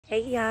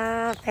Hey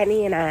y'all,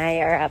 Penny and I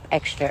are up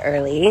extra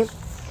early.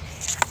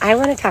 I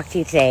want to talk to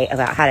you today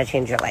about how to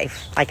change your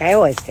life, like I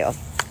always do.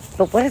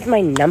 But what is my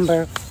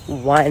number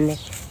one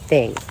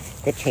thing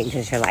that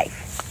changes your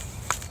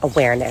life?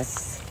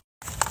 Awareness.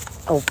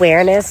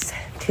 Awareness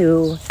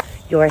to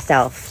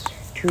yourself,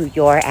 to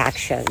your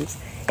actions.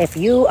 If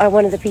you are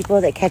one of the people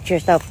that catch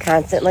yourself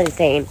constantly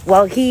saying,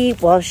 well, he,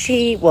 well,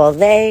 she, well,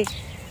 they,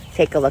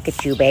 take a look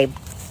at you, babe.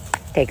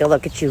 Take a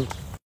look at you.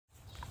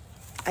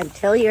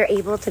 Until you're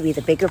able to be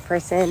the bigger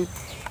person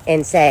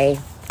and say,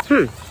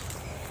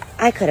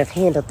 I could have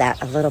handled that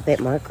a little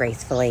bit more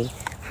gracefully.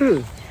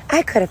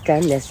 I could have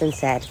done this and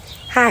said,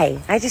 hi,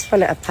 I just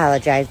want to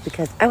apologize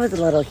because I was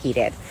a little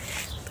heated.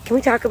 Can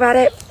we talk about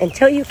it?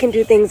 Until you can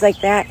do things like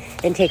that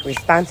and take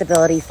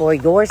responsibility for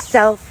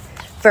yourself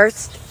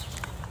first,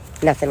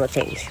 nothing will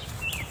change.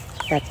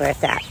 That's where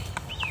it's at.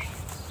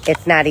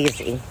 It's not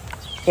easy.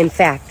 In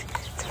fact,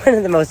 it's one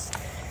of the most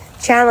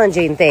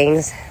challenging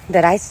things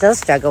that I still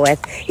struggle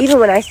with. Even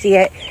when I see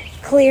it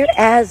clear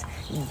as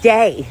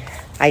day,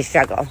 I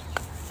struggle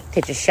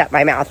to just shut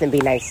my mouth and be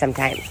nice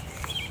sometimes.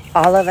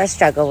 All of us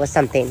struggle with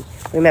something.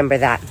 Remember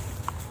that.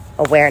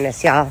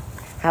 Awareness, y'all.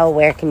 How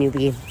aware can you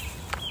be?